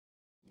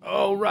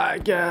All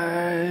right,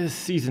 guys.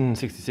 Season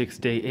 66,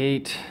 day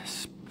 8.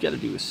 Gotta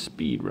do a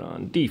speed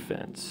run.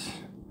 Defense.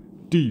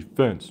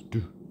 Defense.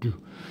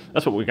 Do.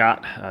 That's what we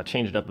got.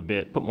 Change it up a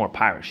bit. Put more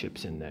pirate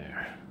ships in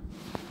there.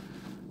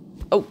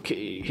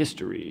 Okay,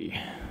 history.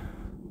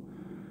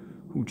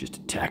 Who just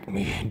attacked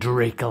me?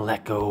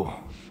 Dracoleco.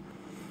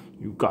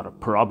 You got a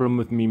problem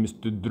with me,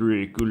 Mr.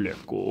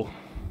 Dracoleco.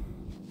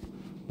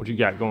 What you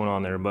got going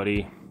on there,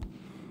 buddy?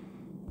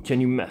 Can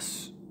you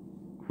mess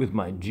with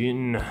my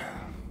gin?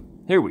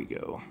 Here we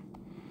go.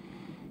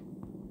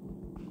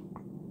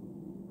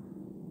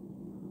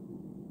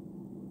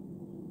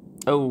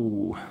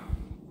 Oh.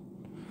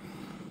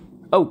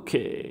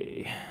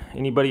 Okay.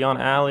 Anybody on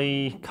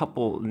alley?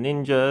 Couple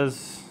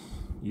ninjas.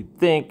 You'd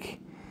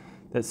think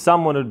that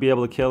someone would be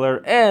able to kill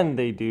her, and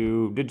they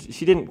do.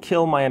 She didn't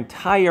kill my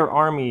entire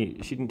army.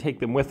 She didn't take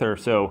them with her,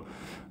 so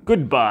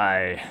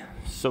goodbye.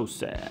 So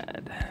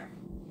sad.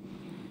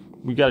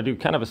 We got to do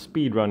kind of a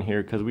speed run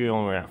here because we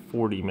only have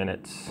 40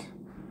 minutes.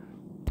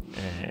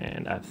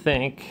 And I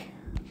think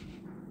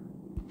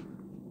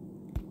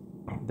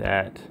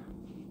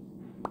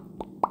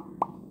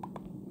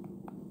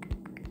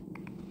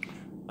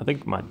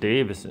my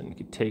Davison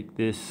could take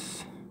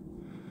this.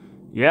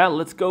 Yeah,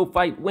 let's go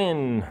fight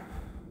win.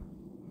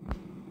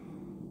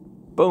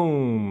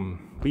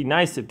 Boom. Be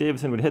nice if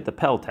Davison would hit the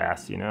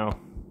Peltas, you know.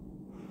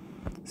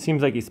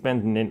 Seems like he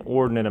spends an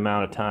inordinate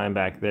amount of time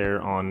back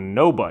there on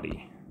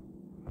nobody.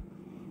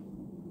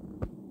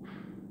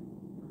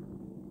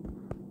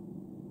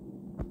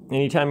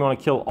 Anytime you want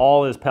to kill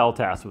all his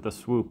Peltas with a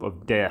swoop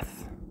of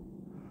death.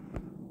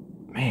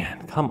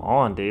 Man, come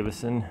on,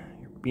 Davison.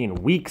 You're being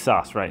weak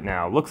sauce right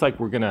now. Looks like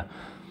we're going to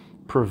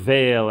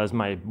prevail as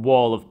my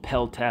wall of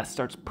Peltas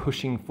starts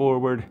pushing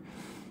forward.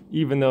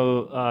 Even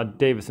though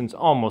Davison's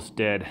almost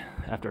dead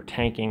after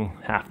tanking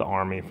half the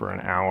army for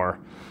an hour.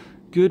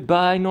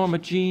 Goodbye, Norma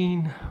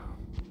Jean.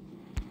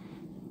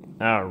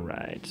 All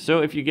right,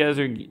 so if you guys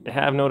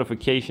have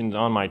notifications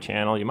on my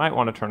channel, you might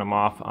want to turn them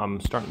off. I'm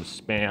starting to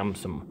spam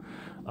some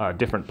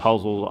different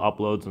puzzle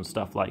uploads and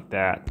stuff like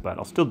that, but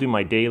I'll still do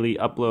my daily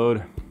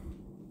upload.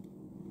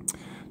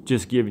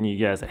 Just giving you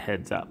guys a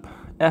heads up.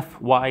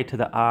 FY to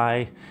the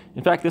I.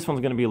 In fact, this one's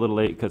going to be a little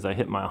late because I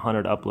hit my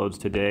 100 uploads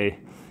today,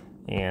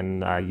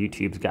 and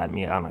YouTube's got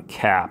me on a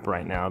cap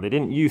right now. They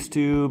didn't used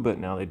to, but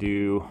now they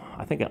do.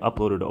 I think I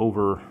uploaded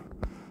over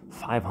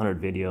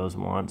 500 videos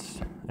once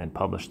and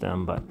published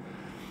them, but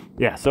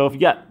yeah, so if you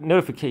got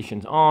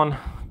notifications on,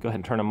 go ahead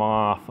and turn them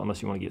off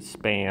unless you want to get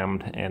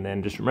spammed. And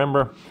then just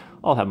remember,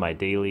 I'll have my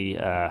daily,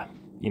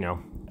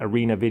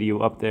 arena video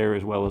up there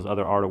as well as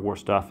other Art of War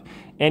stuff.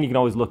 And you can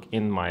always look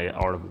in my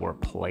Art of War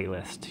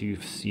playlist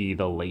to see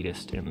the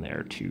latest in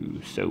there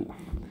too. So,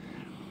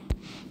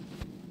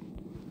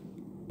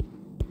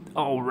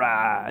 all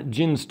right,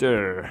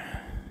 Ginster,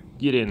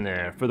 get in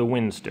there for the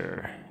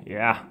Winster.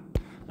 Yeah,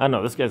 I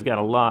know this guy's got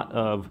a lot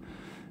of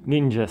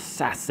ninja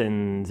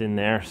assassins in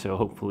there, so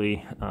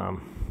hopefully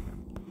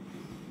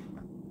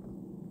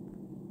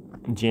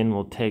Jin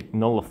will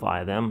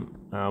nullify them.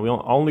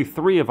 Only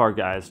 3 of our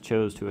guys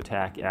chose to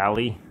attack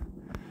Allie.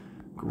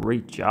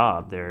 Great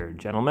job there,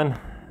 gentlemen.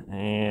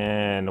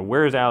 And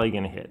where's Allie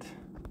gonna hit?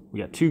 We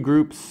got 2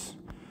 groups,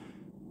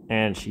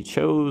 and she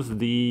chose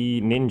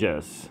the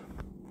ninjas.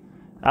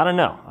 I don't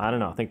know.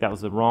 I think that was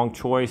the wrong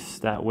choice.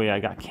 That way I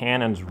got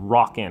cannons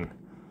rocking.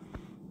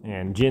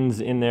 And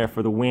Jin's in there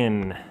for the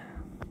win.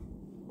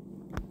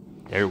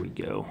 There we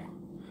go.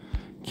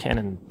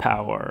 Cannon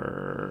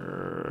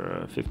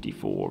power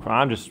 54.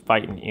 I'm just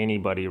fighting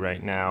anybody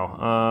right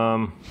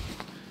now.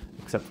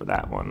 Except for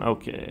that one.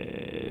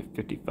 Okay,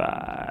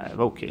 55.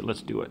 Okay,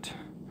 let's do it.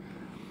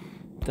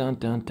 Dun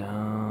dun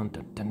dun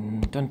dun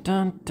dun dun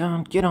dun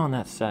dun. Get on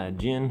that side,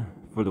 Jin,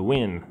 for the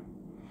win.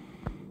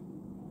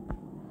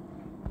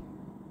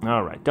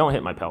 All right, don't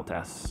hit my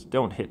Peltas.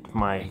 Don't hit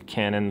my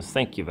cannons.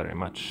 Thank you very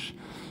much.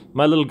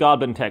 My little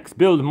goblin text.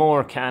 Build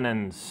more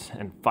cannons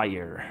and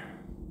fire.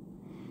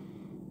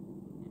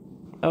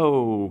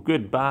 Oh,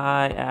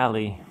 goodbye,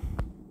 Allie.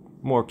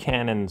 More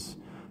cannons.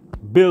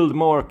 Build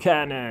more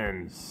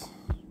cannons.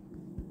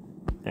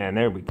 And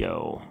there we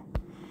go.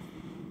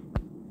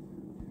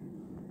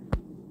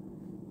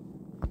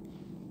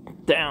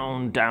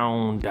 Down,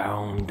 down,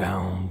 down,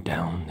 down,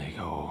 down they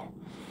go.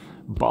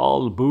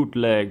 Ball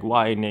bootleg.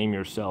 Why name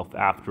yourself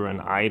after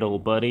an idol,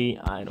 buddy?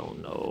 I don't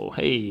know.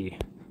 Hey,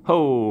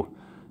 ho.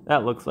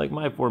 That looks like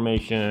my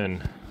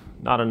formation.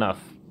 Not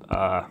enough.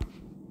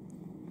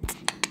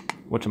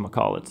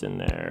 Whatchamacallit's in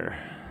there.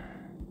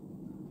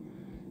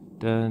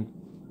 Dun,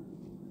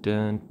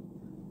 dun,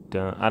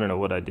 dun. I don't know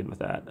what I did with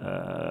that.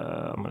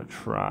 I'm gonna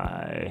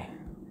try.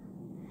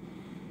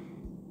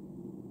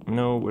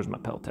 No, where's my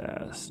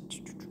Peltas?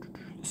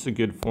 This is a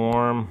good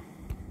form.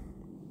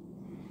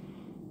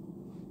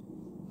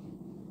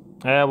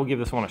 Yeah, we'll give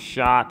this one a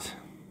shot.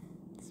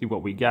 See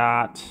what we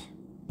got.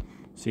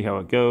 See how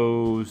it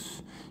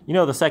goes. You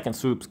know the second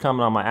swoop's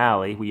coming on my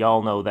alley. We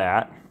all know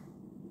that.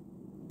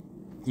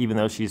 Even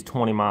though she's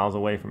 20 miles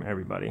away from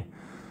everybody.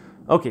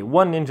 Okay,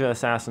 1 ninja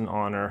assassin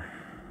on her.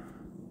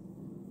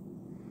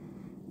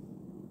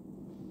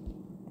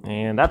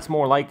 And that's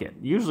more like it.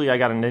 Usually I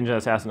got a Ninja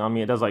Assassin on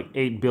me, it does like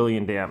 8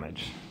 billion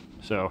damage.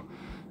 So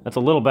that's a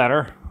little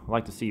better. I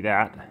like to see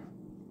that.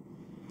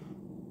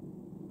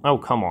 Oh,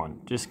 come on.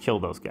 Just kill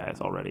those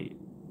guys already.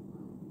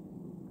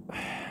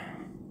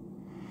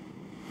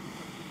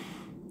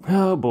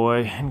 Oh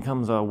boy, in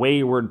comes a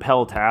wayward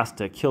Peltask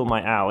to kill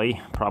my ally,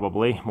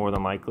 probably, more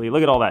than likely.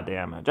 Look at all that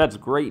damage. That's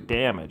great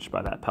damage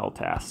by that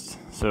Peltask.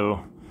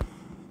 So,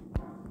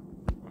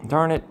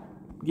 darn it,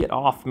 get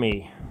off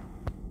me.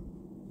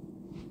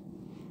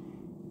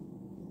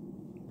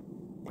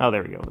 Oh,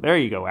 there we go. There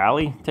you go,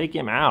 ally. Take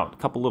him out. A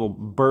couple little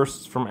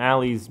bursts from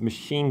ally's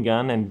machine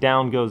gun, and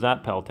down goes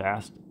that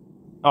Peltask.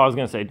 Oh, I was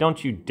going to say,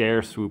 don't you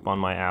dare swoop on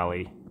my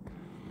ally.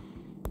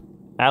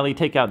 Ally,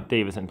 take out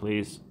Davison,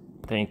 please.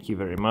 Thank you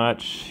very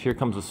much. Here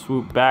comes a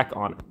swoop back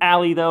on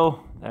ally,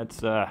 though.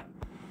 That's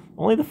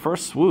only the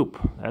first swoop.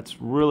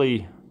 That's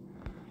really,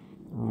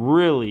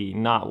 really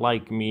not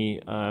like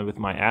me with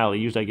my ally.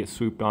 Usually I get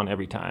swooped on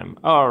every time.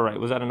 All right,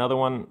 was that another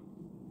one?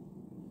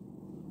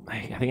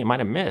 I think it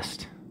might have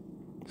missed.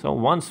 So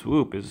one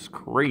swoop is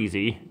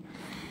crazy.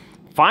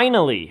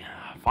 Finally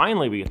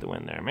we get the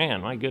win there.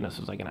 Man, my goodness, it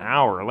was like an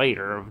hour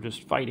later of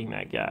just fighting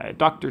that guy.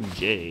 Dr.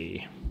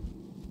 J.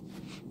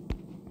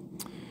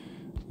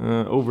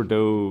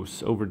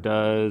 Overdose,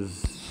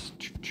 overdoes.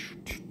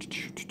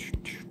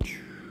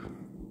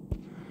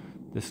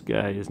 This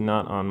guy is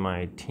not on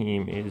my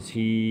team, is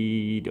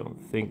he?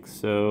 Don't think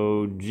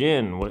so.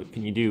 Jin, what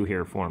can you do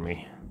here for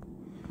me?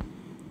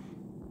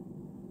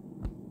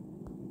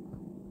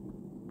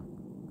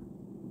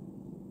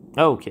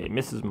 Okay,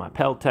 misses my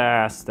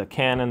Peltask. The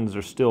cannons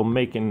are still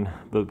making,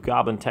 the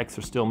goblin techs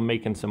are still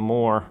making some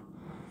more.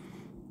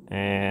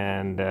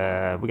 And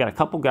we got a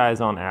couple guys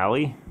on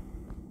ally.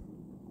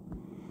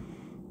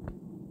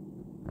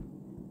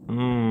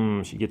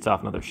 She gets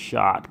off another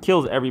shot.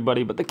 Kills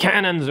everybody, but the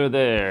cannons are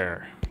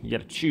there. You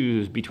gotta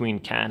choose between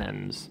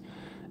cannons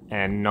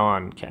and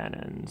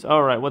non-cannons.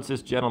 Alright, what's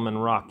this gentleman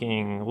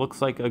rocking?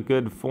 Looks like a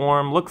good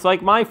form. Looks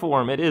like my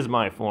form. It is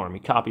my form. He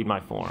copied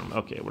my form.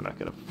 Okay, we're not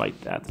gonna fight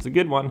that. It's a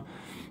good one.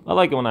 I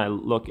like it when I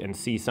look and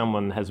see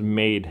someone has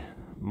made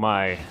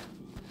my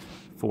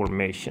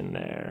formation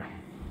there.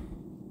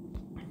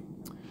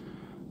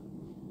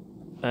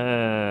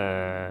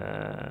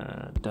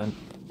 Dun,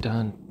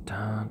 dun,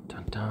 dun,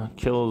 dun, dun.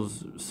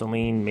 Kills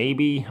Celine,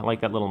 maybe. I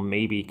like that little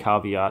maybe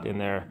caveat in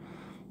there.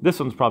 This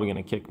one's probably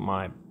going to kick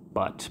my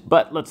butt,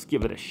 but let's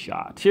give it a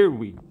shot. Here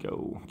we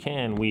go.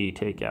 Can we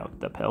take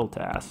out the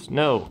Peltask?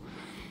 No.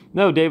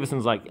 No,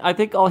 Davison's like, I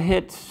think I'll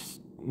hit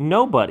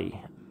nobody.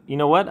 You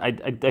know what? I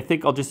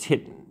think I'll just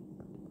hit,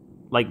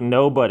 like,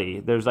 nobody.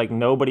 There's, like,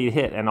 nobody to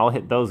hit, and I'll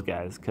hit those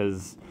guys,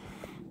 because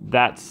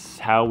that's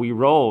how we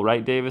roll,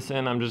 right,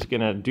 Davison? I'm just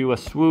going to do a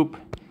swoop,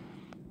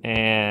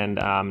 and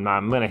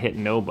I'm going to hit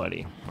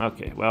nobody.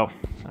 Okay, well,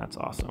 that's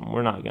awesome.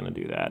 We're not going to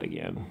do that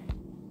again.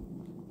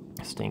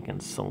 Stinking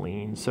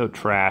Celine, so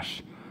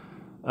trash.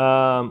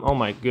 Oh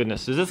my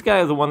goodness. Is this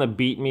guy the one that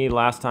beat me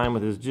last time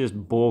with his just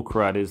bull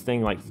crud? His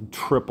thing like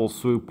triple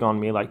swooped on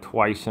me like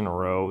twice in a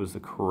row. It was the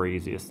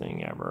craziest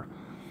thing ever.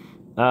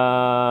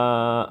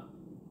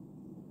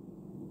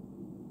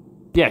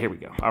 Yeah, here we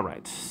go. All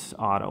right.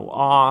 Auto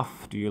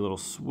off. Do your little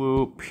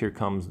swoop. Here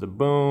comes the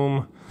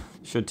boom.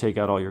 Should take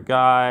out all your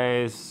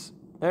guys.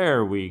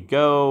 There we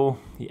go.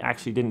 He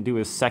actually didn't do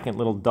his second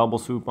little double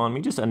swoop on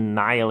me. Just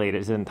annihilated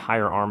his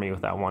entire army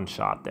with that one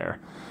shot there.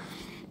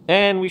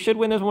 And we should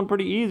win this one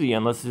pretty easy,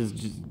 unless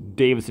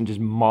Davison just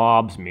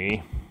mobs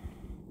me.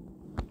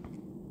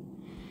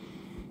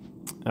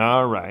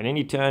 All right.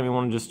 Anytime you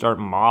want to just start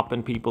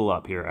mopping people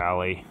up here,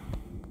 Allie.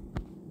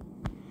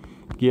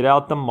 Get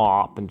out the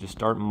mop and just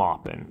start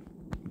mopping.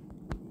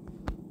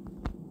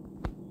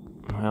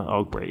 Well,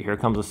 oh, great. Here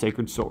comes a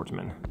Sacred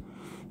Swordsman.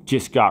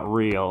 Just got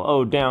real.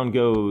 Oh, down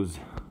goes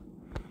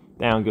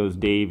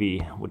Davy,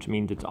 which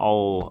means it's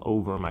all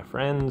over, my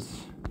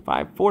friends.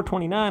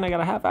 4:29, I got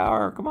a half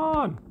hour. Come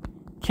on.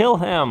 Kill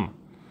him.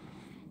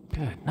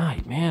 Good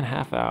night, man.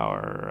 Half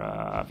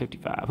hour,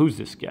 55. Who's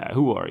this guy?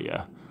 Who are you?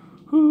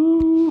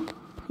 Who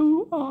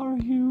are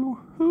you?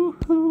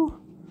 Who?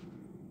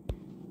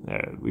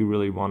 We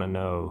really want to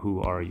know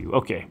who are you.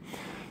 Okay.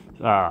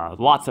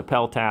 Lots of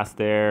Peltask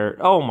there.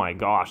 Oh my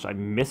gosh, I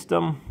missed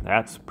him.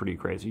 That's pretty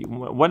crazy.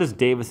 What is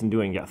Davison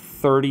doing? Got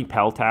 30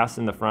 Peltask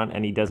in the front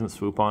and he doesn't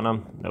swoop on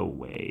them? No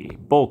way.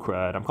 Bull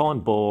crud. I'm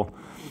calling bull.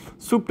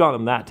 Swooped on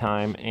him that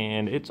time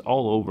and it's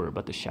all over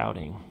but the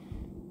shouting.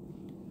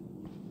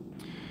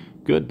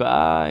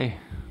 Goodbye.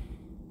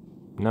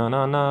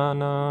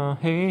 No.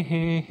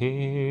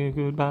 Hey,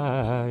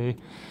 goodbye.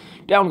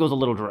 Down goes a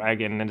little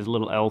dragon and his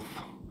little elf.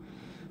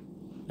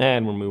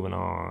 And we're moving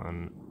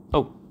on.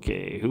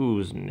 Okay,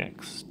 who's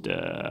next?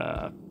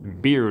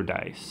 Beer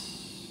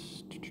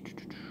dice.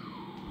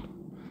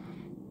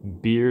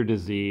 Beer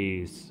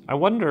disease. I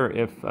wonder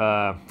if,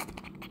 I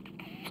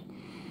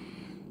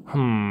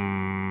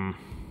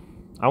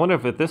wonder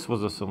if this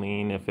was a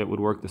Celine, if it would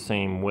work the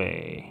same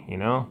way, you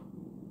know?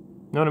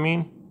 Know what I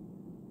mean?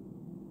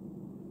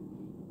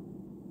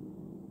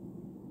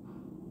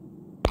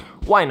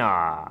 Why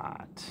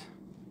not?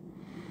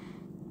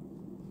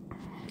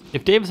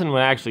 If Davison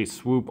would actually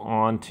swoop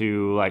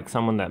onto like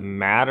someone that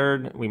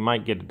mattered, we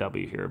might get a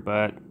W here,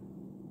 but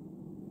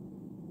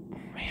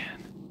man.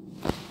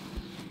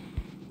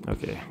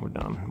 Okay, we're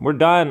done. We're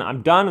done.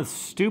 I'm done with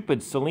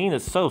stupid. Celine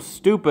is so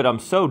stupid. I'm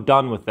so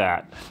done with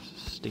that.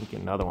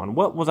 Stinking another one.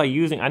 What was I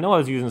using? I know I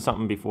was using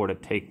something before to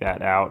take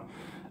that out.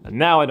 And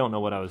now I don't know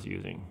what I was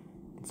using.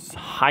 It's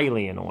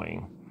highly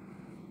annoying.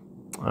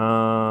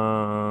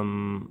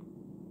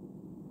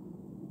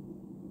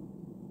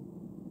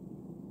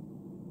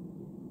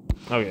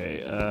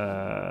 Okay,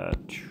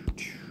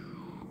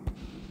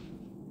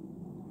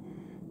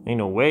 ain't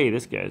no way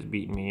this guy's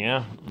beating me,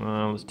 yeah?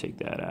 Let's take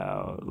that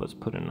out. Let's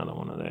put another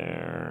one in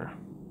there.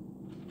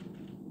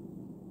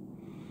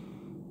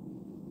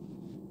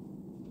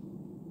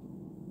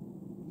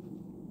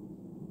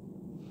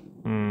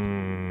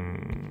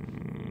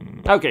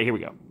 Okay, here we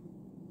go.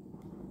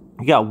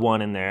 We got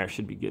one in there.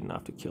 Should be good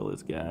enough to kill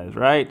these guys,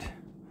 right?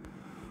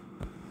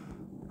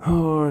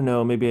 Or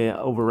no, maybe I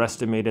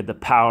overestimated the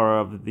power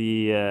of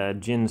the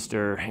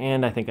Ginster,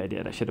 and I think I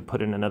did. I should have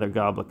put in another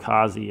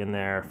Goblikazi in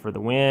there for the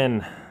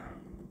win.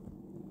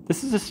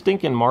 This is a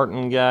stinking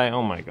Martin guy.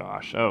 Oh my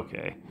gosh.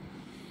 Okay.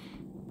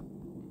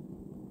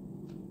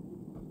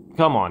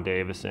 Come on,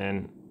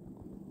 Davison.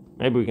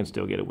 Maybe we can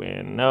still get a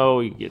win. No,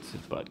 he gets his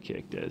butt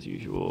kicked as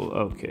usual.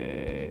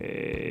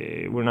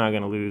 Okay. We're not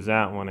going to lose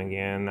that one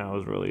again. That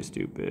was really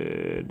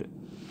stupid.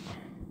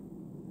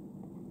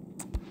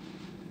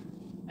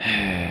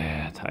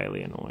 It's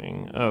highly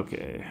annoying.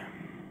 Okay.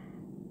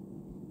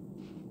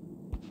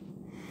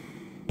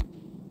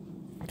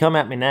 Come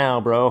at me now,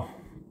 bro.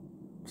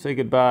 Say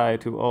goodbye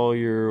to all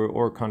your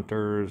orc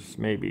hunters,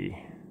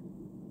 maybe.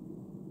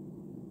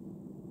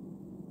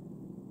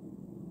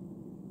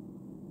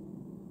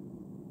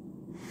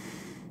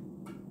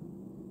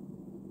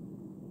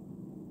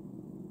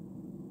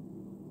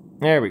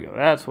 There we go.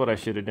 That's what I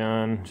should have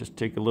done. Just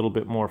take a little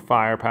bit more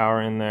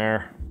firepower in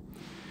there.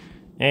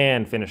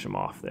 And finish him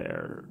off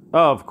there.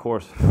 Of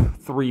course,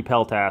 3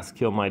 Peltas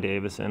kill my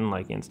Davison,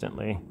 like,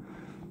 instantly.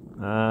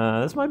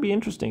 This might be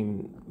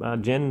interesting.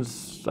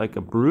 Jin's like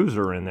a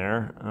bruiser in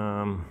there.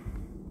 I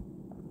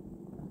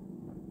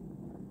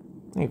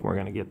think we're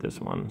going to get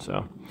this one.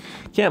 So,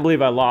 can't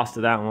believe I lost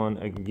to that one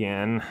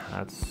again.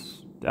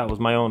 That was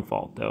my own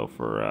fault, though,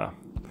 for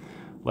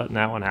letting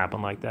that one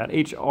happen like that.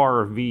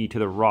 HRV to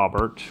the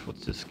Robert.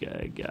 What's this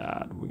guy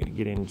got? We're going to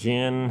get in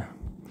Jin.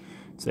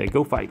 Say,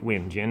 go fight,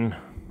 win, Jin.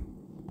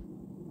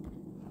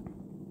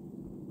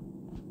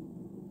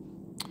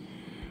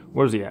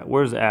 Where's he at?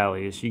 Where's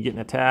Allie? Is she getting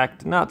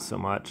attacked? Not so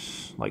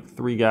much. Like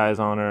 3 guys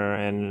on her.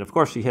 And, of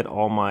course, she hit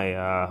all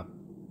my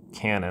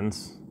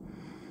cannons.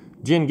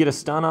 Jin, get a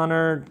stun on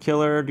her.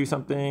 Kill her. Do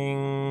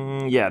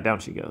something. Yeah, down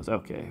she goes.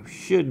 Okay.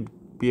 Should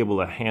be able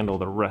to handle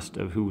the rest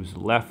of who's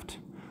left.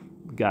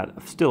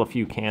 Got still a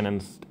few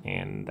cannons.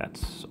 And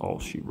that's all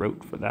she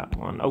wrote for that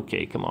one.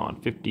 Okay, come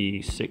on.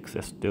 56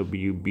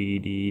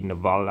 SWBD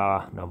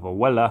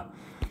Navawella.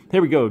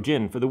 Here we go.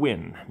 Jin for the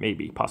win.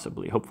 Maybe.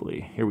 Possibly.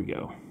 Hopefully. Here we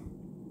go.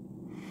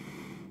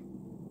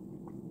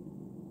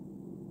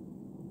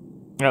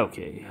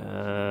 Okay,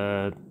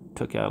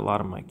 took out a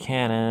lot of my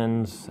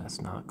cannons. That's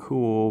not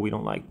cool. We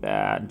don't like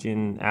that.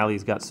 Jin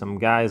Allie's got some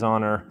guys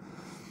on her.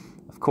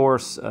 Of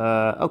course,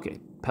 okay,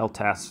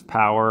 Peltas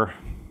power.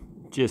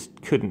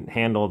 Just couldn't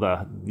handle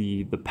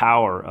the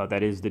power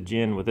that is the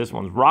Jin with this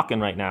one's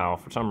rocking right now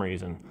for some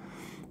reason.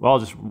 Well, I'll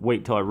just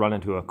wait till I run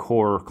into a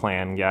core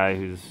clan guy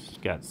who's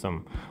got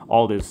some,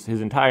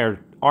 his entire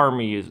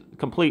army is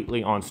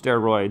completely on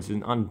steroids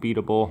and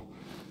unbeatable.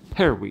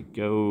 Here we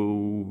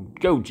go.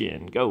 Go,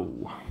 Jin,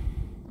 go.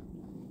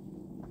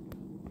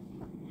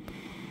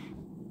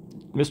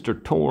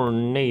 Mr.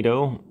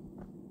 Tornado.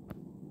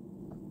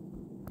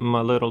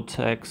 My little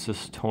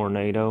Texas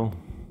tornado.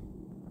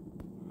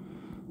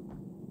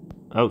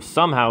 Oh,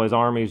 somehow his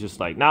army is just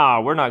like,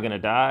 nah, we're not going to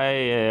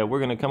die. We're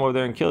going to come over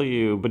there and kill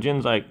you. But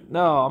Jin's like,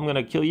 no, I'm going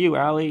to kill you,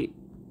 Allie.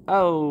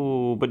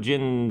 Oh, but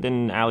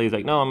then Allie's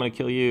like, no, I'm going to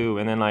kill you.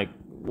 And then like,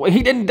 well,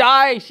 he didn't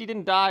die. She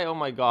didn't die. Oh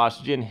my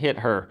gosh, Jin hit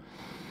her.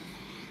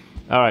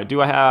 All right,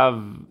 do I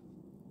have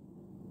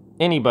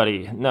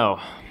anybody? No.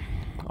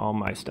 All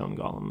my stone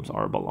golems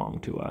belong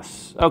to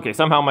us. Okay,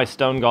 somehow my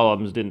stone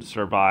golems didn't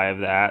survive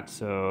that,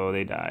 so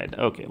they died.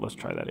 Okay, let's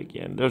try that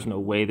again. There's no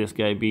way this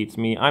guy beats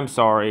me. I'm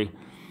sorry.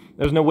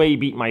 There's no way he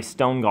beat my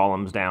stone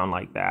golems down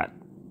like that.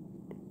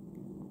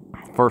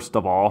 First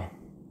of all.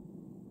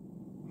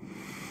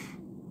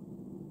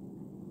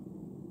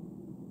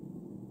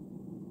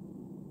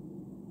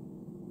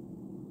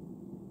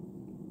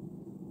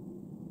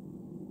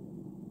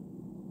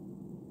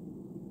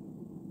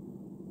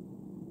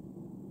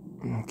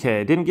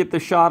 Okay, didn't get the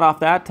shot off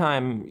that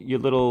time, you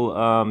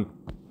little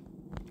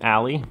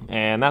Allie,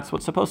 and that's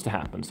what's supposed to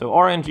happen. So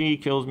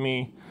RNG kills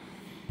me,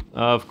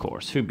 of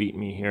course. Who beat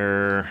me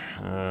here?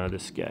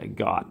 This guy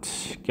got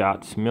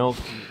milk.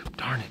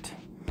 Darn it.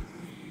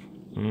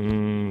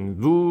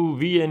 Vu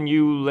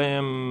VNU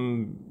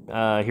Lam.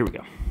 Here we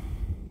go.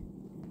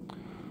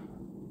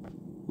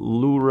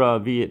 Lura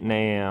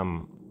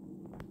Vietnam.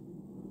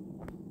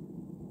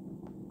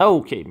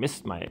 Okay,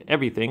 missed my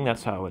everything.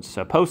 That's how it's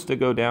supposed to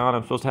go down.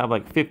 I'm supposed to have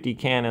like 50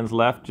 cannons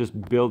left,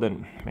 just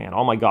building. Man,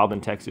 all my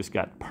goblin techs just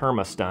got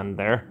perma-stunned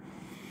there.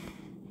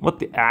 What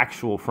the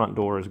actual front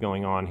door is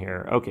going on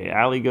here? Okay,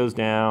 alley goes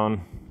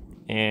down,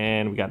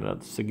 and we got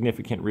a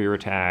significant rear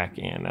attack,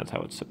 and that's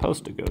how it's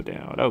supposed to go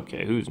down.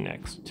 Okay, who's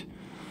next?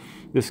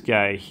 This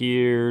guy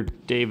here,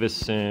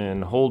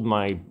 Davison. Hold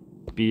my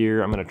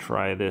beer. I'm gonna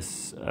try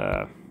this.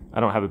 I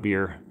don't have a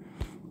beer.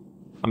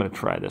 I'm gonna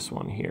try this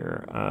one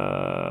here.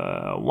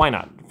 Why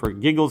not? For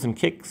giggles and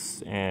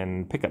kicks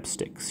and pickup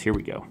sticks. Here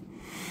we go.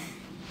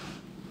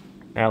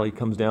 Alley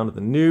comes down to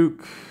the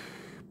nuke.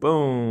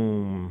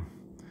 Boom.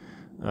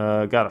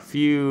 Got a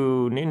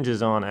few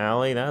ninjas on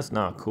Alley. That's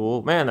not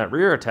cool. Man, that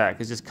rear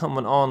attack is just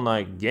coming on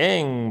like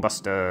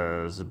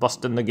gangbusters.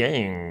 Busting the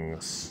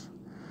gangs.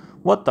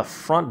 What, the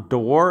front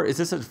door? Is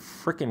this a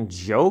freaking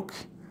joke?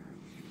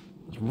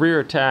 Rear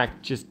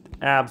attack just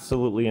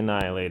absolutely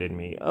annihilated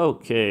me.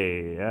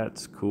 Okay,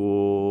 that's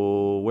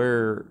cool.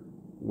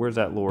 Where's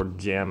that Lord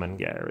Jammin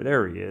guy?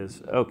 There he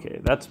is.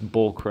 Okay, that's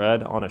bull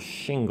crud on a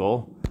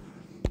shingle.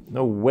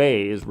 No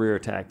way his rear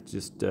attack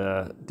just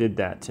did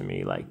that to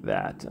me like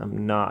that.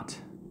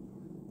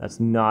 That's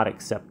not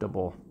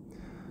acceptable.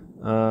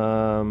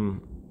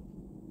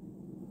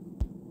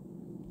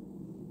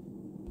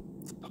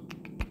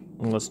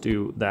 Let's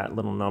do that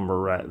little number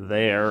right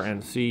there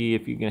and see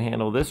if you can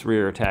handle this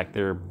rear attack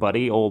there,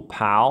 buddy, old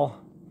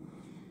pal.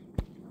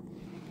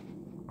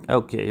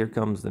 Okay, here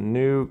comes the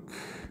nuke.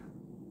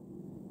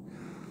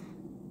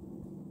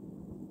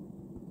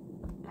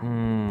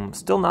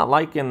 Still not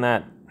liking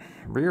that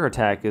rear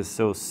attack is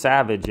so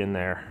savage in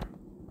there.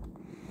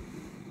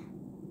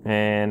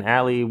 And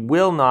Allie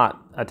will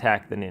not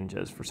attack the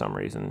ninjas for some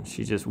reason.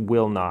 She just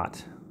will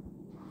not.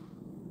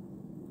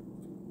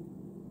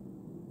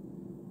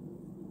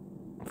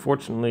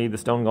 Fortunately, the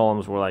stone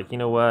golems were like, you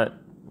know what?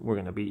 We're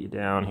going to beat you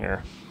down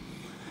here.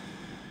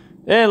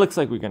 And it looks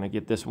like we're going to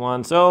get this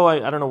one. So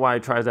I don't know why I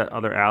tried that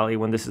other alley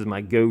when this is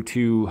my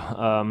go-to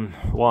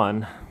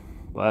one.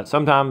 But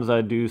sometimes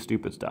I do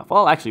stupid stuff.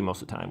 Well, actually,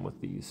 most of the time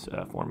with these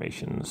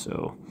formations.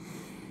 So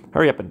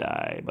hurry up and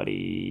die,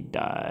 buddy.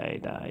 Die,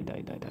 die,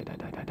 die, die, die, die,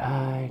 die, die,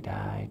 die,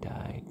 die,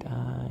 die,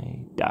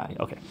 die, die.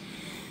 Okay.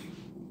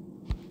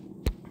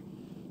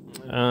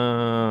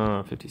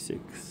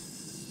 56.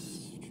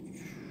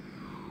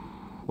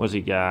 What's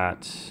he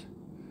got?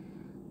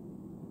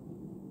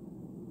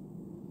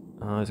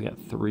 He's got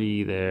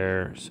 3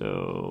 there.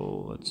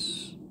 So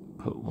let's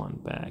put one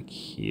back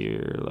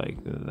here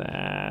like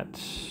that.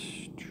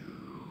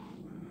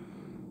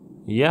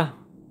 Yeah,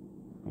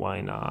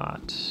 why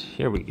not?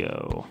 Here we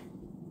go.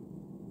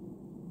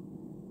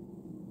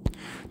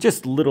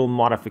 Just little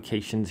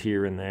modifications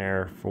here and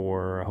there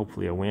for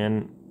hopefully a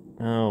win.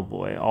 Oh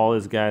boy, all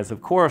his guys,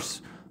 of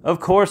course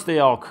they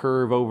all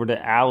curve over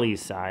to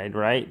Allie's side,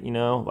 right? You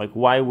know, like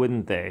why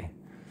wouldn't they?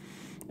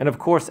 And of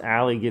course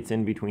Allie gets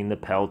in between the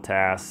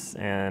Peltas,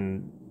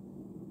 and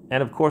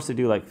of course they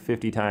do like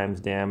 50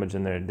 times damage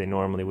than they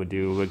normally would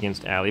do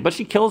against Allie, but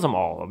she kills them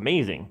all.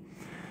 Amazing.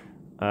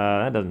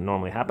 That doesn't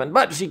normally happen,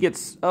 but she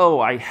gets,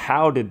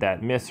 how did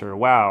that miss her?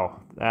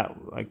 Wow, that,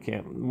 I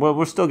can't, well,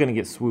 we're still going to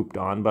get swooped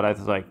on, but I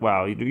was like,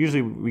 wow,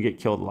 usually we get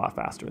killed a lot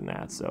faster than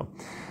that, so.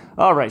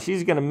 All right,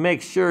 she's going to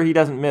make sure he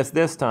doesn't miss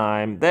this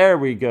time. There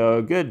we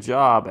go. Good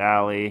job,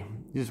 Allie.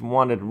 Just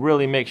wanted to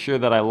really make sure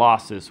that I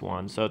lost this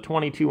one. So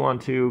 22 on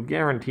 2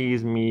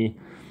 guarantees me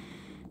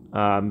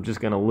I'm just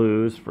going to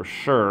lose for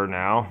sure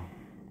now.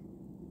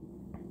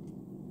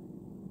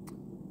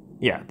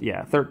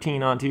 Yeah,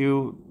 13 on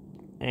 2.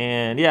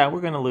 And yeah,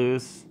 we're going to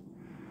lose.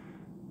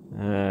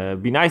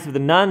 It'd be nice if the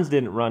nuns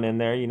didn't run in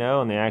there, you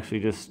know, and they actually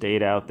just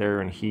stayed out there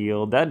and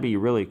healed. That'd be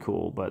really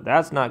cool, but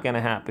that's not going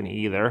to happen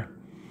either.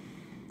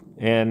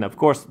 And of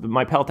course,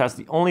 my Peltas,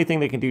 the only thing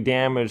that can do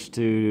damage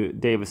to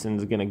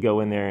Davison's going to go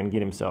in there and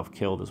get himself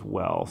killed as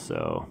well.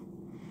 So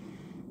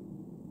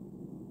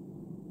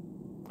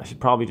I should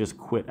probably just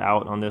quit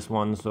out on this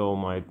one so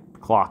my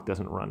clock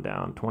doesn't run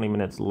down. 20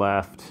 minutes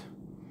left.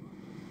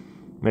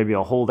 Maybe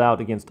I'll hold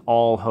out against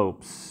all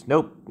hopes.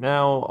 Nope,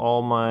 now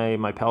all my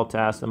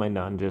Peltas and my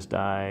nun just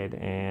died.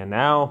 And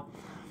now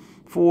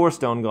 4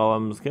 stone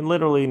golems can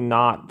literally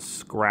not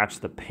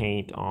scratch the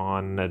paint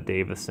on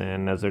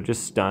Davison as they're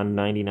just stunned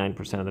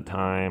 99% of the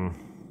time.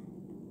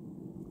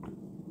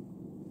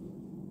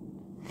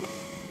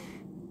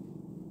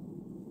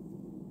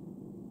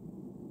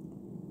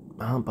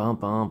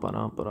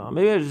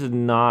 Maybe I should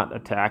not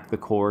attack the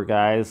core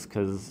guys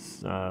because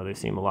they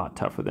seem a lot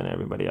tougher than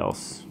everybody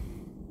else.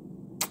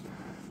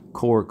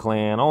 Core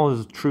clan, all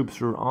his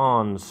troops are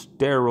on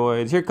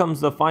steroids. Here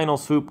comes the final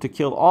swoop to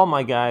kill all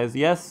my guys.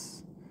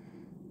 Yes.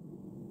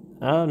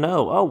 Oh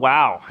no. Oh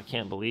wow. I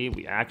can't believe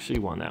we actually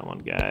won that one,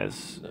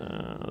 guys.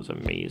 That was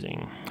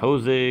amazing.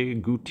 Jose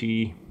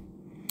Guti.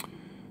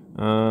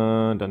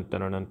 Dun, dun,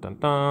 dun, dun, dun,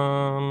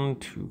 dun.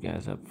 2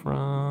 guys up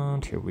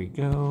front. Here we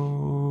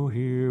go.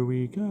 Here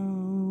we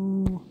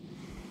go.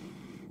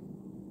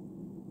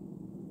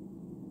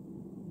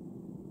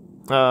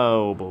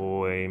 Oh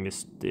boy,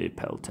 missed the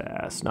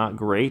Peltas. Not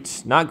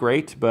great. Not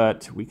great,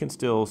 but we can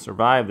still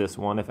survive this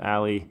one if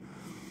Allie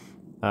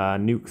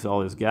nukes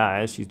all his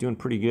guys. She's doing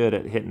pretty good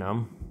at hitting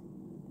them.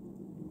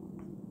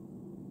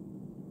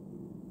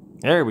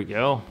 There we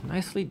go.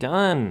 Nicely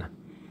done.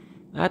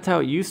 That's how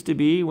it used to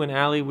be when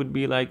Allie would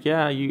be like,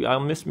 yeah, I'll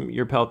miss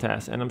your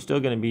Peltas, and I'm still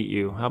going to beat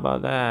you. How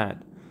about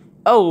that?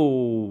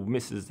 Oh,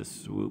 misses the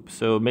swoop.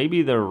 So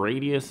maybe the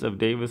radius of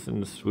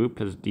Davison's swoop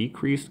has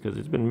decreased because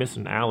it's been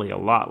missing Allie a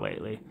lot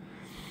lately.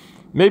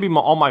 Maybe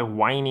all my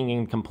whining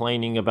and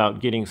complaining about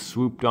getting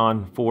swooped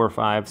on 4,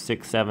 5,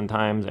 6, 7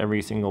 times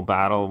every single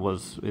battle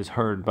is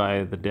heard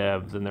by the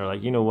devs, and they're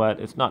like, you know what?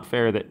 It's not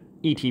fair that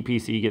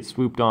ETPC gets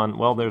swooped on.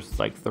 Well, there's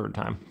like third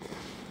time.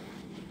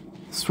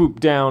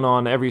 Swooped down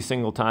on every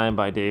single time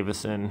by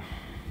Davison.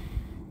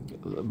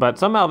 But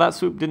somehow that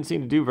swoop didn't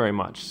seem to do very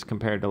much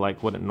compared to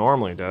like what it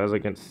normally does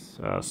against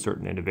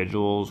certain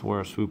individuals,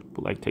 where a swoop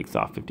like takes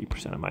off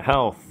 50% of my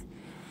health.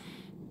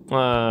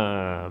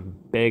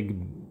 Big.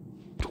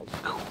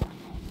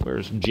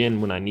 Where's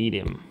Jin when I need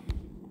him?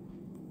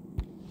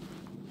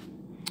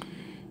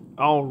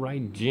 All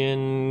right,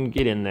 Jin,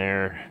 get in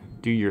there.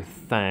 Do your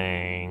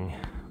thing.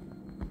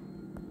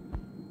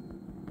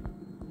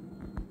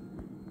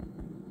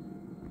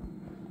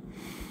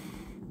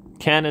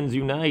 Cannons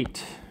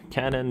unite.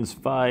 Cannons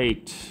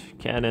fight.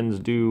 Cannons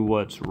do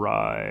what's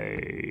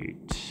right.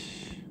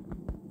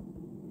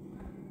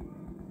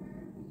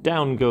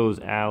 Down goes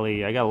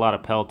Allie. I got a lot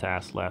of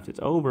Peltas left.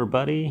 It's over,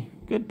 buddy.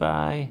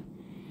 Goodbye.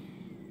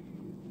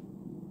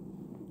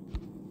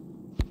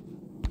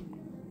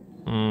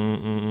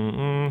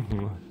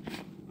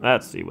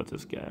 Let's see what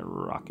this guy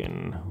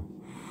rocking.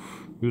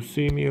 You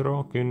see me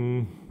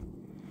rocking.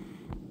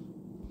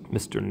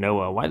 Mr.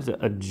 Noah, why does it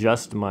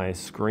adjust my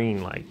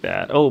screen like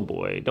that? Oh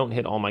boy, don't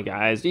hit all my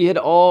guys. You hit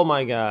all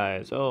my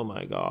guys. Oh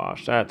my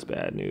gosh, that's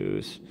bad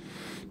news.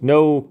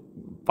 No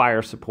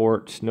fire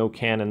support, no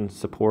cannon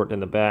support in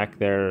the back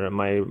there.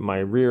 My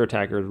rear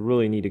attackers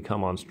really need to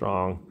come on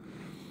strong.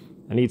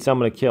 I need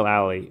someone to kill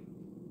Allie.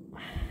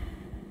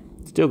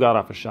 Still got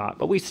off a shot,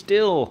 but we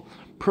still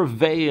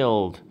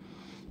prevailed.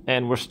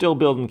 And we're still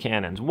building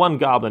cannons. One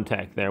goblin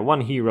tech there,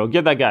 one hero.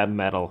 Give that guy a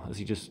medal as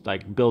he just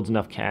like builds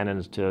enough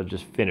cannons to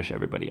just finish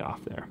everybody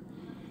off there.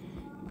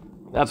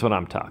 That's what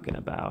I'm talking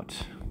about.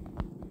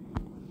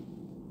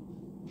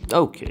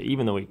 Okay,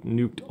 even though we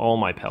nuked all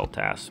my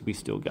Peltas, we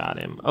still got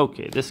him.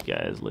 Okay, this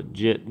guy is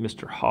legit,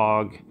 Mr.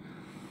 Hog.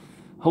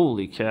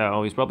 Holy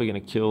cow, he's probably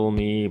gonna kill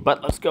me.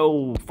 But let's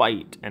go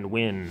fight and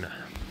win.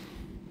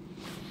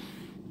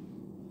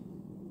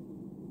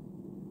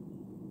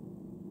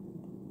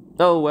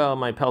 Oh, well,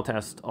 my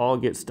Peltas all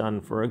get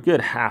stunned for a good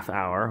half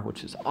hour,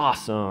 which is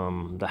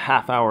awesome. The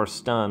half-hour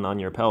stun on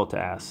your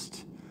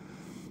Peltas.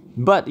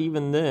 But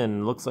even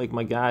then, looks like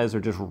my guys are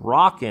just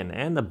rocking.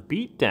 And the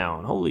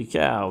beatdown. Holy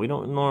cow. We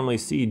don't normally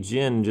see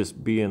Jin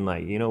just being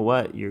like, you know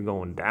what? You're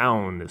going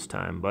down this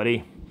time,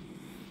 buddy.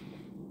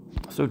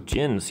 So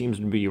Jin seems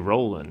to be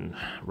rolling.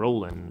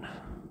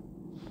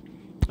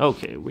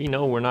 Okay, we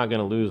know we're not going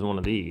to lose one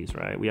of these,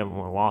 right? We haven't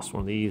lost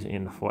one of these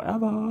in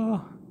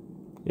forever.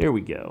 Here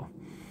we go.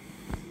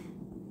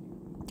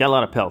 Got a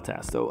lot of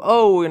Peltas, though.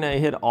 Oh, and I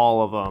hit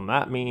all of them.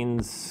 That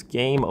means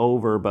game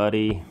over,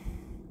 buddy.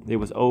 It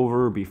was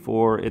over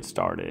before it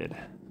started.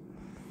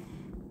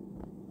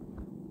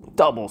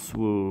 Double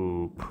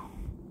swoop.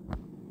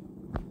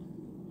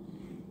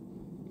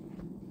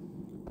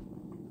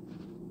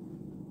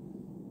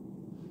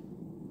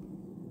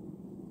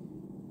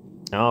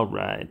 All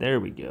right, there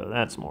we go.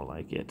 That's more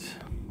like it.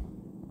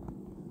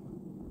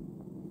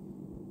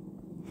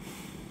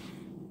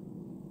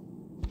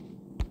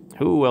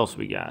 Who else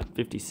we got?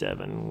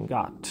 57.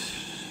 Got.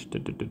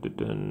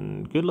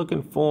 Good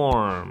looking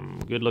form.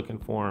 Good looking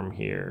form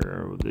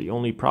here. The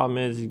only problem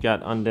is he's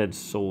got undead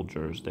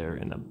soldiers there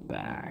in the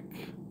back.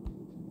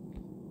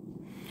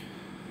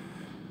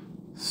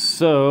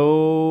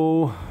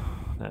 So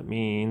that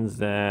means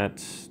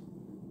that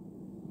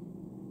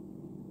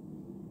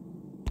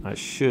I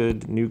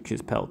should nuke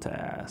his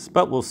Peltas.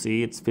 But we'll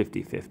see. It's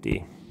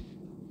 50-50.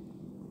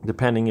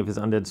 Depending if his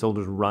undead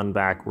soldiers run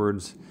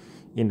backwards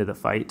into the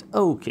fight.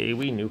 Okay,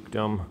 we nuked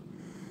him.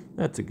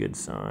 That's a good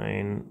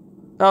sign.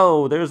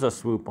 Oh, there's a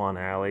swoop on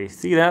Allie.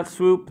 See that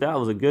swoop? That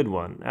was a good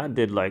one. That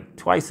did like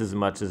twice as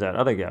much as that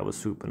other guy was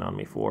swooping on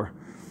me for.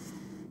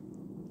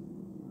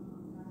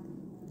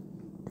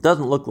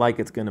 Doesn't look like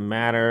it's going to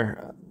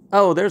matter.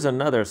 Oh, there's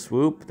another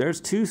swoop.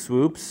 There's 2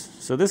 swoops.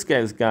 So this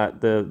guy's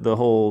got the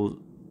whole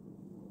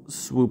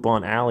swoop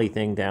on Allie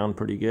thing down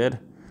pretty good.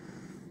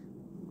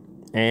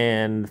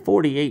 And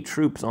 48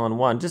 troops on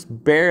one,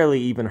 just barely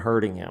even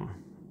hurting him.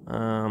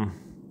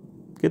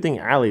 Good thing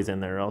Allie's in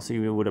there, else he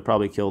would have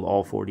probably killed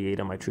all 48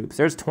 of my troops.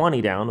 There's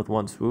 20 down with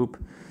 1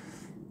 swoop,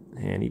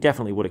 and he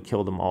definitely would have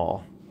killed them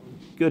all.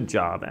 Good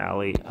job,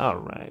 Allie. All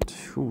right,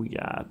 who we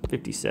got?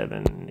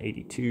 57,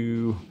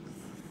 82.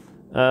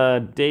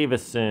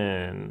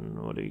 Davison,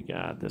 what do you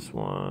got? This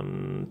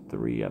one,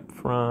 3 up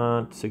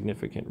front,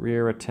 significant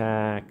rear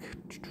attack.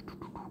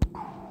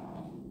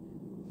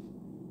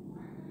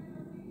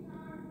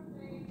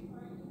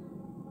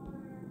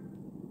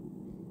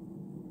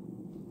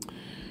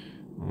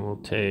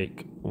 we'll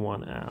take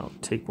one out.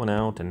 Take one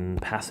out and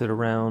pass it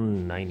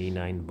around.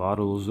 99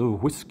 bottles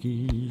of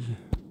whiskey.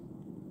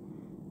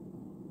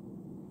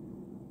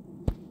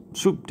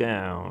 Swoop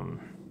down.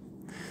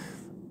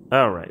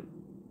 All right.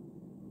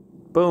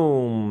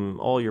 Boom.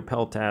 All your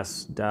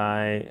Peltas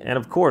die. And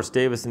of course,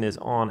 Davison is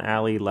on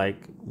alley like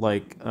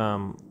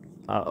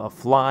a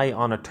fly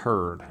on a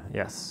turd.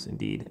 Yes,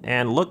 indeed.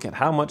 And look at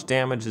how much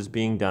damage is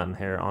being done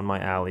here on my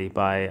alley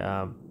by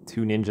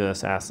 2 ninja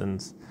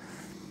assassins.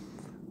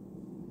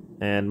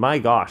 And my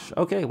gosh.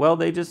 Okay, well,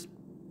 they just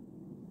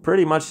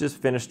pretty much just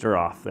finished her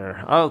off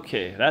there.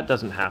 Okay, that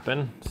doesn't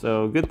happen.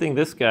 So good thing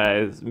this guy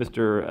is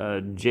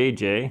Mr.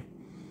 JJ.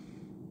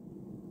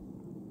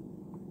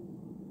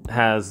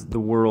 Has the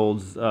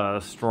world's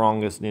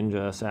strongest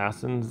ninja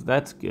assassins.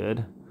 That's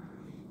good.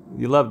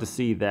 You love to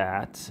see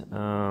that.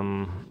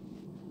 I'll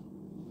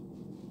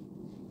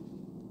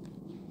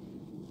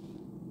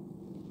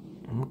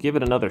give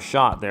it another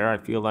shot there. I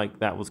feel like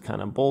that was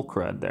kind of bull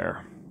crud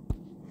there.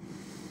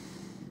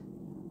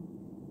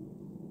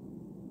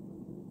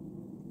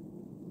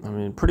 I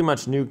mean, pretty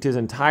much nuked his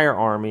entire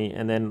army,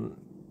 and then,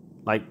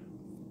 like,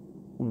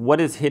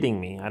 what is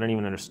hitting me? I don't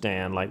even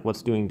understand. Like,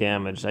 what's doing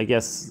damage? I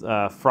guess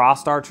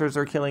frost archers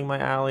are killing my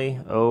alley.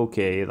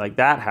 Okay, like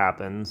that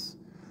happens.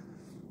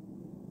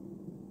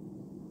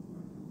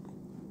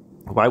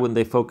 Why wouldn't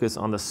they focus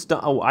on the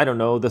stone? Oh, I don't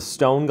know. The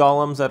stone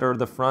golems that are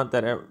the front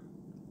that are...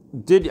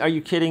 Are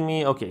you kidding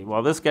me? Okay,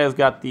 well, this guy's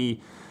got the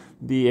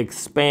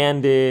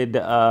expanded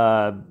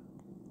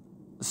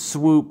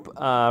swoop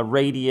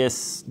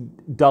radius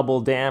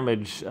double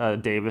damage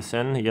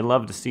Davison. You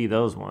love to see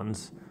those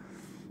ones.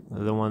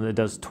 The one that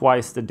does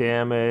twice the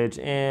damage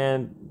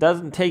and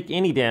doesn't take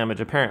any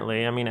damage,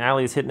 apparently. I mean,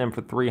 Allie's hitting him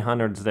for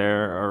 300s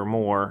there or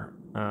more.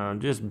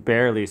 Just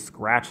barely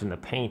scratching the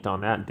paint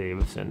on that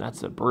Davison.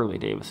 That's a burly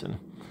Davison.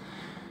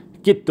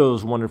 Get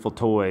those wonderful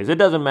toys. It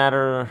doesn't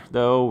matter,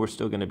 though. We're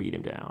still going to beat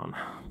him down.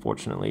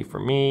 Fortunately for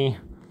me.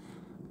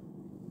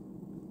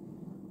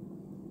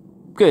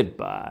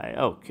 Goodbye.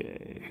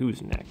 Okay,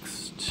 who's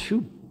next?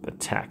 Who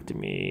attacked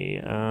me?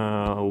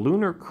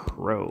 Lunar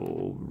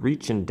Crow,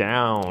 reaching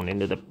down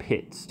into the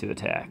pits to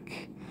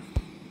attack.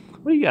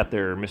 What do you got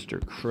there,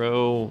 Mr.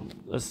 Crow?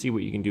 Let's see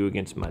what you can do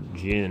against my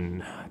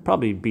Jin.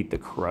 Probably beat the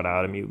crud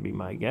out of me would be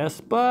my guess,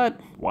 but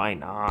why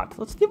not?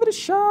 Let's give it a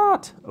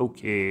shot.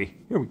 Okay,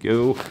 here we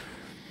go.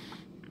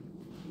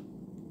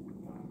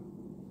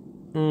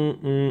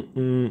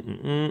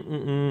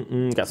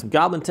 Got some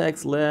goblin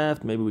techs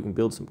left. Maybe we can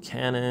build some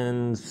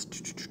cannons.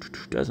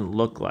 Doesn't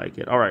look like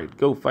it. All right,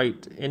 go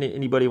fight.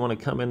 Anybody want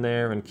to come in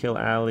there and kill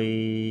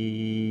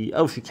Allie?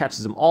 Oh, she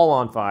catches them all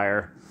on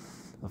fire.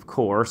 Of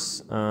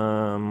course.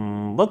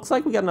 Looks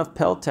like we got enough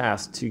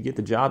Peltas to get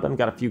the job done.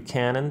 Got a few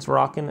cannons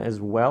rocking as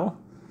well.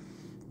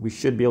 We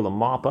should be able to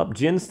mop up.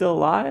 Jin's still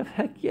alive?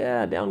 Heck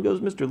yeah, down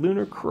goes Mr.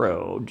 Lunar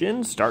Crow.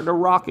 Jin's starting to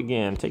rock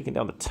again, taking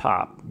down the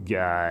top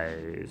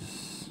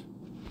guys.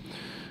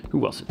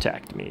 Who else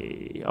attacked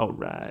me? All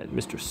right,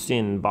 Mr.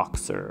 Sin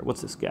Boxer.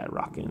 What's this guy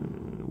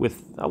rocking?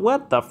 With,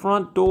 what? The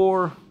front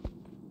door?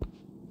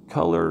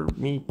 Color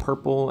me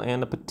purple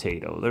and a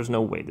potato. There's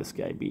no way this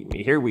guy beat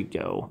me. Here we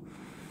go.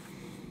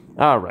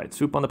 All right,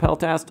 swoop on the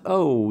Peltast.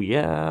 Oh,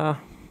 yeah.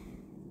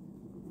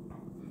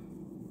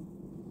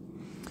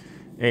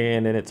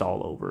 And then it's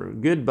all over.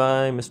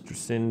 Goodbye, Mr.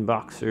 Sin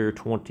Boxer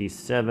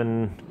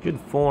 27. Good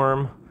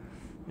form.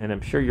 And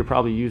I'm sure you're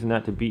probably using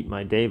that to beat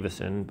my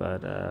Davison,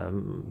 but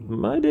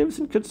my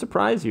Davison could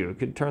surprise you. It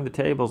could turn the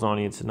tables on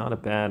you. It's not a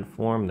bad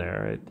form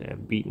there.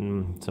 I've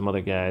beaten some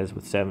other guys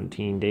with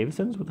 17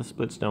 Davisons with a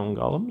split stone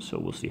golem, so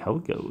we'll see how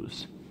it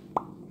goes.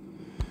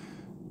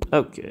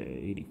 Okay,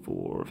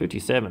 84,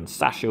 57,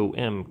 Sasho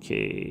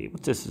MK.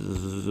 What's this?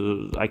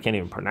 I can't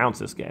even pronounce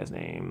this guy's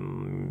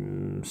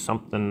name.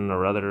 Something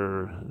or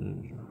other.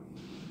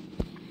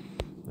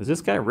 Is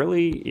this guy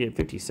really at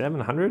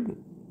 5,700?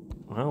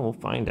 Well, we'll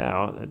find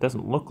out. It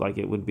doesn't look like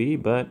it would be,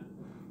 but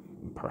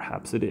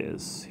perhaps it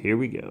is. Here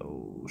we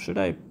go. Should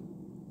I?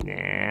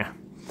 Nah. I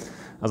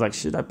was like,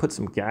 should I put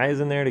some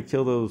guys in there to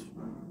kill those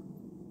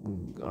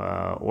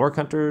orc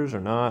hunters or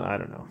not? I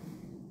don't know.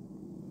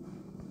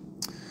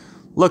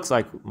 Looks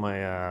like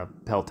my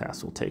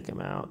Peltas will take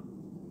him out.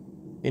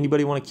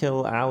 Anybody want to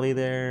kill Allie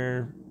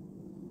there?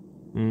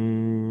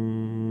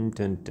 Dun,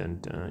 dun,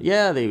 dun.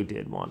 Yeah, they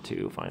did want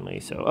to, finally.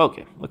 So,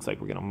 okay. Looks like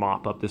we're going to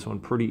mop up this one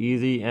pretty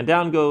easy. And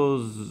down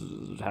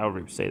goes, however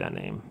you say that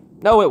name.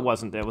 No, it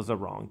wasn't. That was a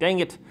wrong. Dang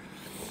it.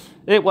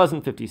 It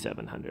wasn't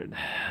 5,700.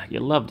 You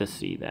love to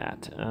see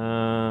that.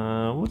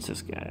 What's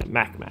this guy?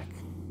 Mac.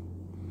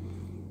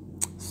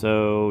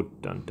 So,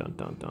 dun, dun,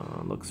 dun,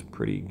 dun. Looks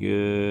pretty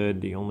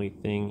good. The only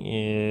thing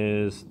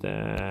is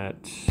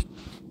that...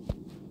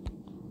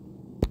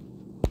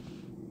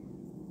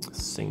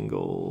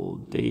 Single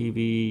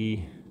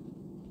Davy.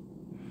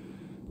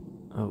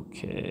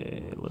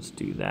 Okay, let's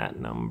do that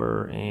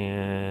number,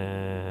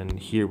 and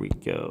here we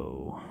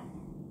go.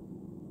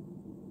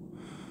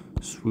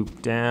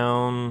 Swoop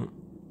down.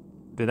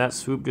 Did that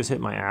swoop just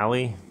hit my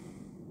alley?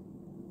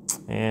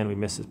 And we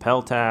missed his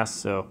Peltas,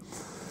 so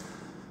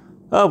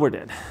Oh, we're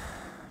dead.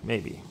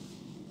 Maybe.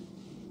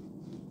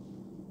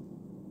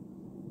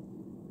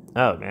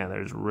 Oh man,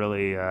 there's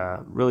really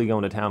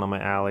going to town on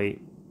my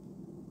alley.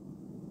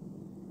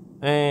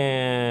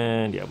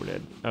 And yeah, we're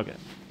dead. Okay.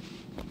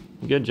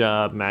 Good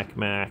job, Mac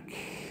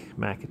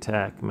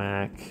attack,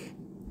 Mac.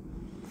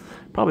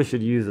 Probably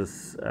should use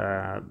this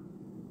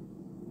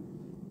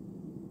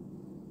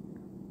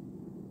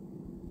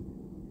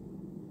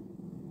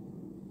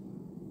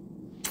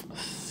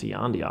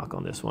Siondiok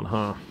on this one,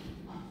 huh?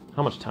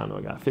 How much time do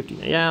I got? 50.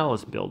 Yeah,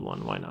 let's build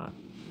one. Why not?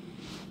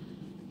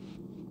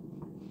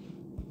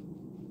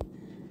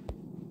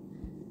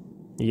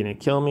 You gonna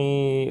kill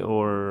me,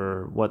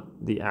 or what?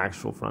 The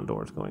actual front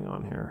door is going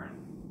on here?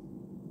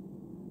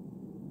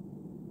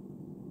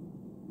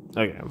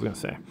 Okay, I was gonna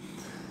say.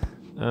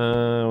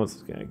 What's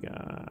this guy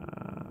got?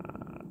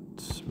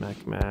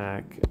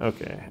 Mac.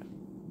 Okay.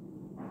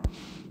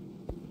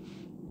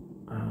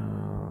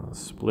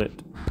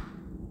 Split.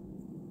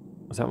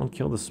 Does that one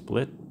kill the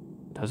split?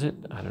 Does it?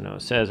 I don't know.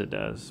 It says it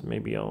does.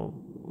 Maybe I'll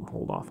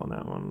hold off on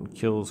that one.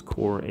 Kills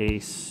core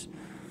ace.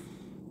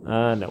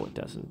 No, it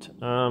doesn't.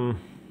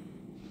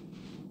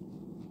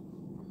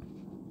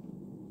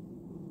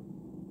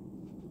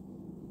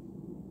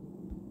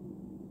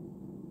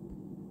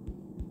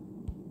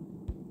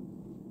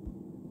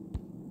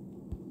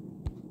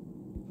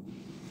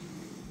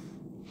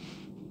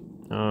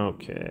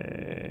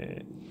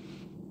 Okay.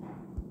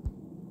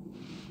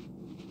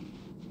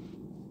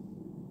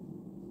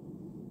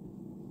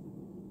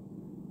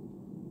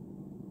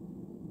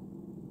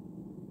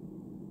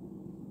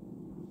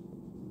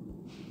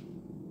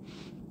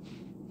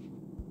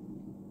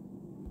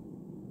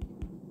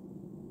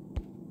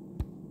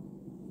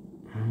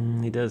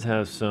 He does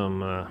have some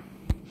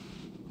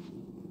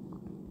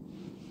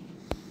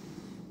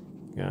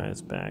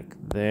guys back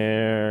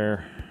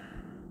there.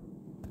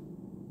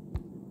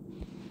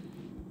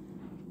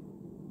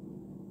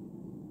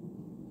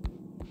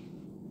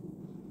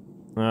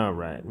 All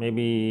right,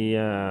 maybe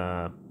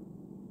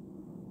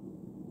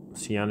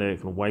Sianda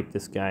can wipe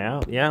this guy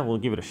out. Yeah, we'll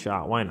give it a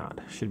shot. Why not?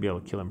 Should be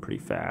able to kill him pretty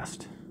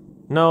fast.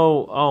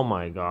 No, oh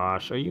my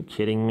gosh, are you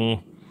kidding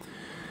me?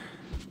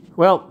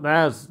 Well,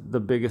 that's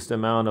the biggest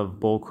amount of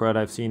bull crud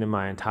I've seen in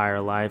my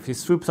entire life. He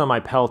swoops on my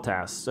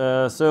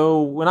Peltas.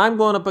 So when I'm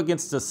going up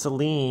against a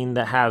Celine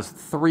that has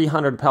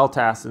 300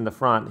 Peltas in the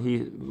front,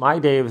 my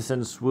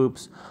Davison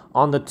swoops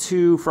on the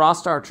 2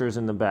 Frost Archers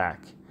in the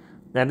back.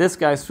 Now this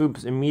guy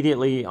swoops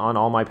immediately on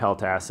all my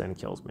Peltas and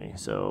kills me.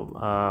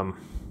 So,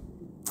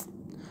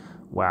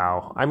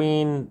 wow. I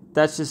mean,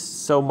 that's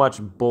just so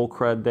much bull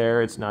crud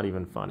there, it's not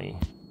even funny.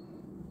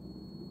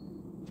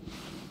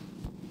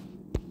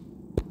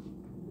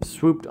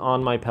 Swooped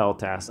on my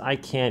Peltas. I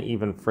can't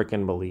even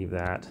frickin' believe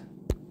that.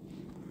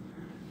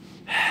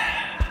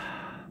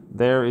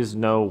 There is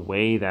no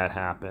way that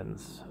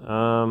happens.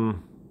 All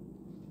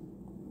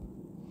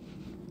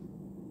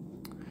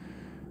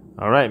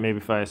right, maybe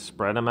if I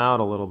spread them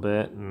out a little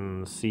bit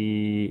and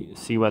see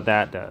what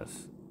that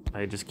does.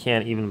 I just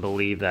can't even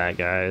believe that,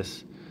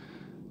 guys.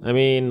 I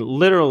mean,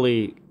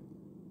 literally,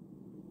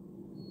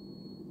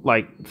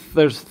 like,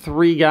 there's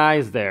 3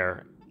 guys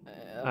there.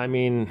 I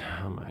mean,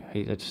 oh my,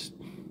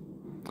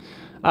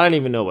 I don't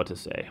even know what to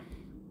say.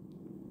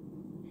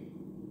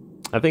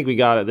 I think we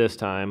got it this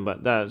time,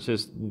 but that's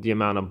just the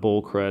amount of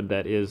bull crud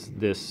that is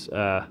this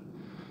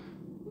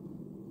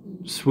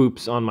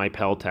swoops on my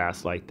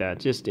Peltas like that.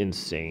 Just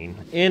insane.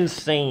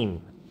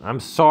 Insane. I'm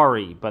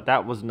sorry, but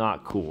that was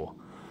not cool.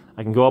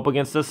 I can go up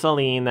against a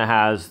Celine that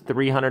has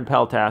 300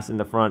 Peltas in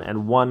the front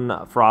and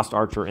 1 Frost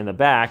Archer in the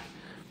back,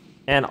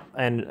 and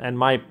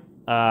my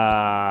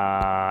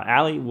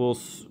Alley will,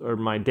 or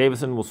my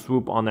Davison will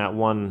swoop on that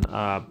 1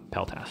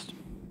 Peltas,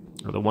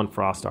 or the 1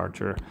 Frost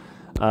Archer.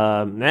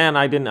 Man,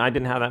 I didn't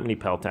have that many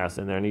Peltas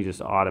in there, and he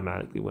just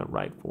automatically went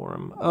right for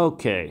him.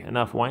 Okay,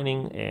 enough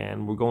whining,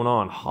 and we're going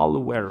on.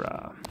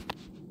 Haluera.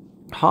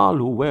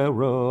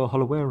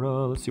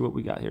 Let's see what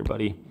we got here,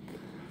 buddy.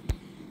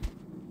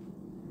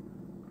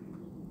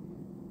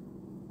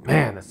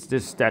 Man,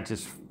 that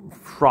just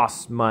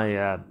frosts my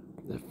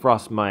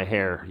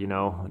hair, you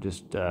know.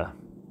 Just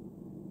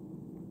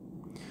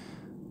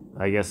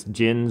I guess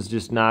Jin's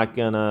just not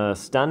gonna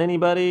stun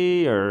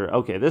anybody, or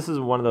okay, this is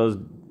one of those.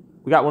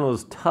 We got one of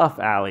those tough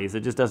alleys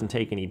that just doesn't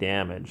take any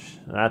damage.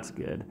 That's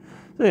good. So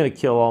they're going to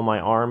kill all my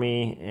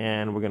army,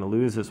 and we're going to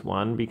lose this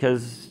one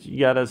because you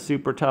got a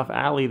super tough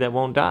alley that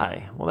won't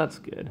die. Well, that's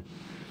good.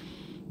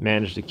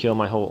 Managed to kill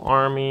my whole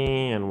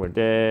army, and we're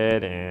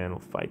dead, and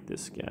we'll fight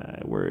this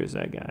guy. Where is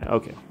that guy?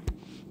 Okay.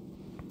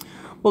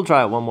 We'll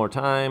try it one more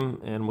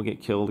time, and we'll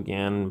get killed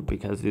again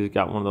because he's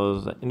got one of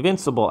those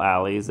invincible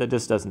alleys that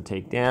just doesn't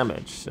take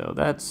damage. So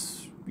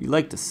that's, you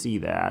like to see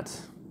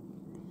that.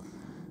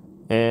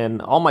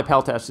 And all my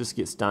Peltas just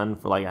get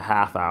stunned for like a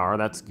half hour.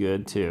 That's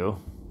good too.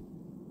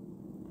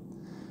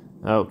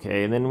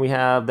 Okay, and then we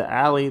have the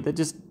alley that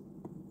just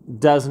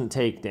doesn't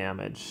take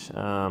damage.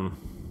 And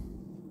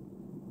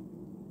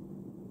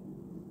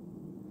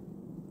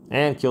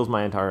kills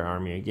my entire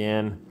army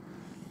again.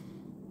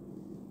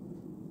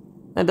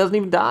 It doesn't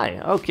even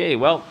die. Okay,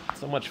 well,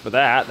 so much for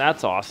that.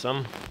 That's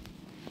awesome.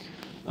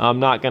 I'm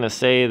not going to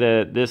say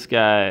that this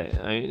guy,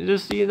 I mean,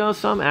 just, you know,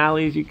 some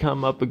alleys you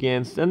come up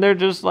against, and they're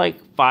just like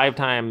 5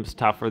 times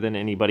tougher than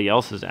anybody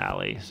else's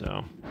alley.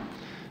 So,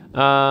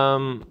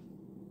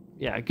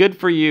 yeah, good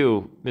for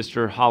you,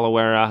 Mr.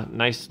 Hollowera.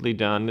 Nicely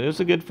done. It was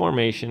a good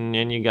formation,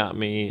 and you got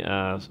me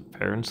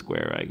fair and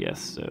square, I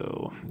guess.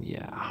 So,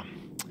 yeah.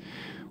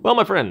 Well,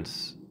 my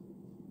friends,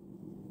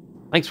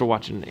 thanks for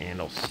watching, and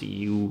I'll see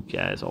you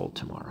guys all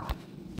tomorrow.